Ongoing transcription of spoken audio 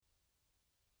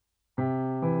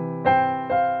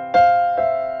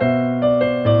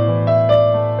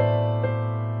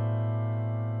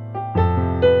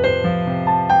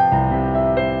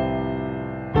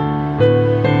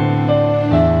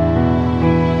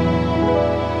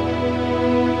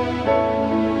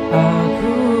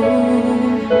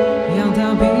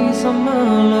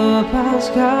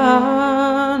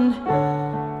lepaskan.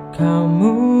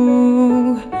 Kamu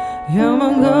yang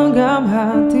menggenggam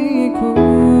hatiku.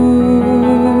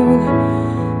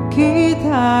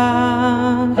 Kita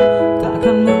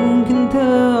takkan mungkin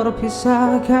terpisahkan.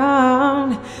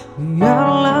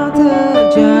 Biarlah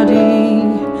terjadi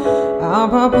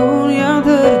apapun yang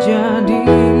terjadi.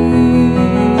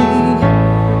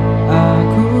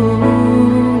 Aku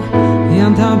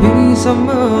yang tak bisa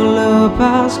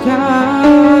melepaskan.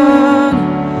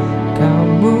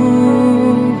 Kamu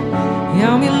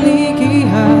yang miliki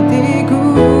hatiku.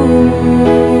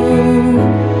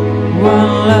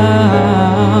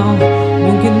 Walau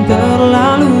mungkin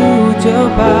terlalu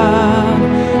cepat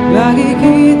bagi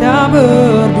kita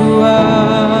berdua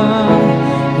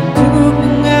untuk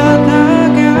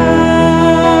mengatakan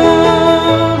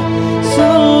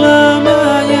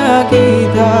selamanya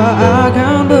kita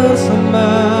akan bersama,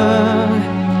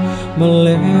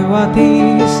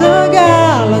 melewati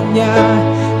segalanya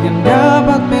yang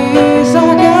dapat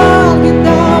pisahkan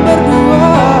kita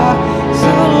berdua.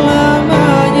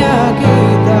 Selamanya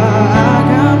kita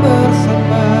akan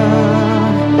bersama,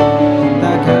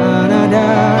 takkan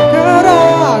ada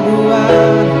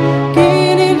keraguan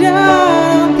kini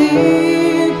dan nanti,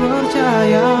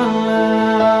 percayalah.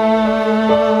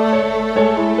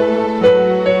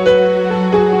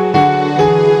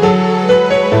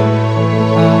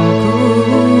 Aku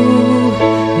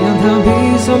yang tak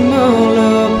bisa melepaskan.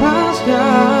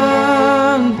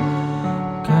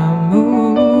 Kamu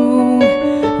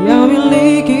yang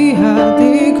miliki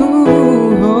hatiku.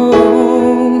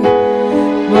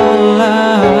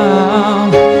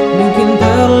 Walau mungkin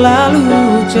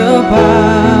terlalu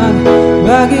cepat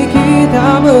bagi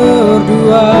kita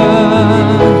berdua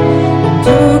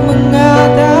untuk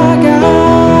mengatakan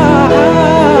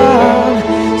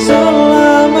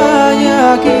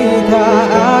selamanya kita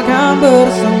akan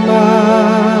bersama,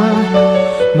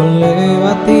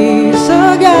 melewati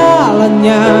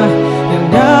segalanya yang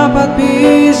dapat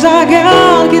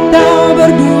pisahkan kita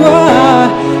berdua.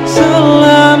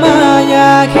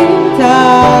 Selamanya kita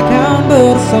akan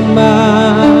bersama,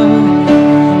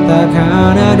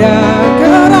 takkan ada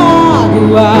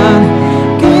keraguan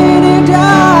kini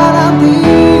dan nanti,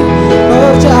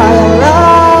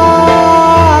 percayalah.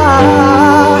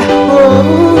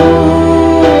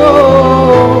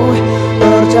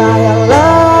 Percayalah.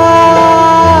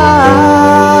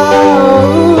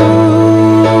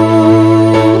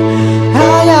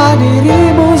 Hanya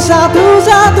dirimu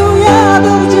satu-satunya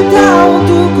tercipta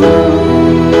untukku.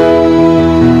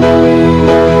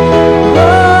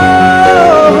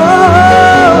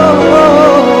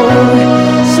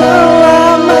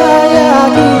 Selamanya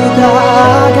kita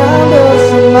akan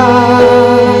bersama,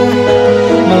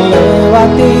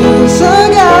 melewati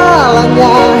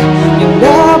segalanya yang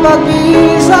dapat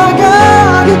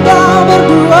pisahkan kita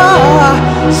berdua.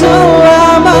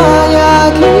 Selamanya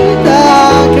kita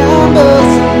akan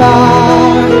bersama,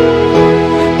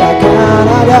 takkan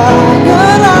ada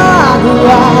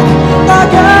keraguan,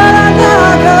 takkan ada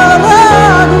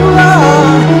keraguan,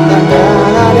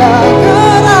 takkan ada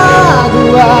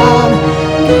keraguan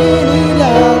kini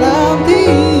dan nanti,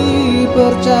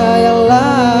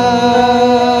 percayalah.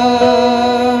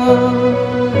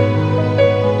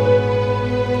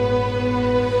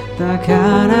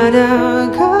 Takkan ada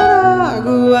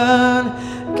keraguan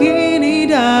kini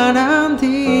dan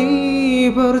nanti,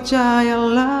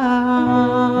 percayalah.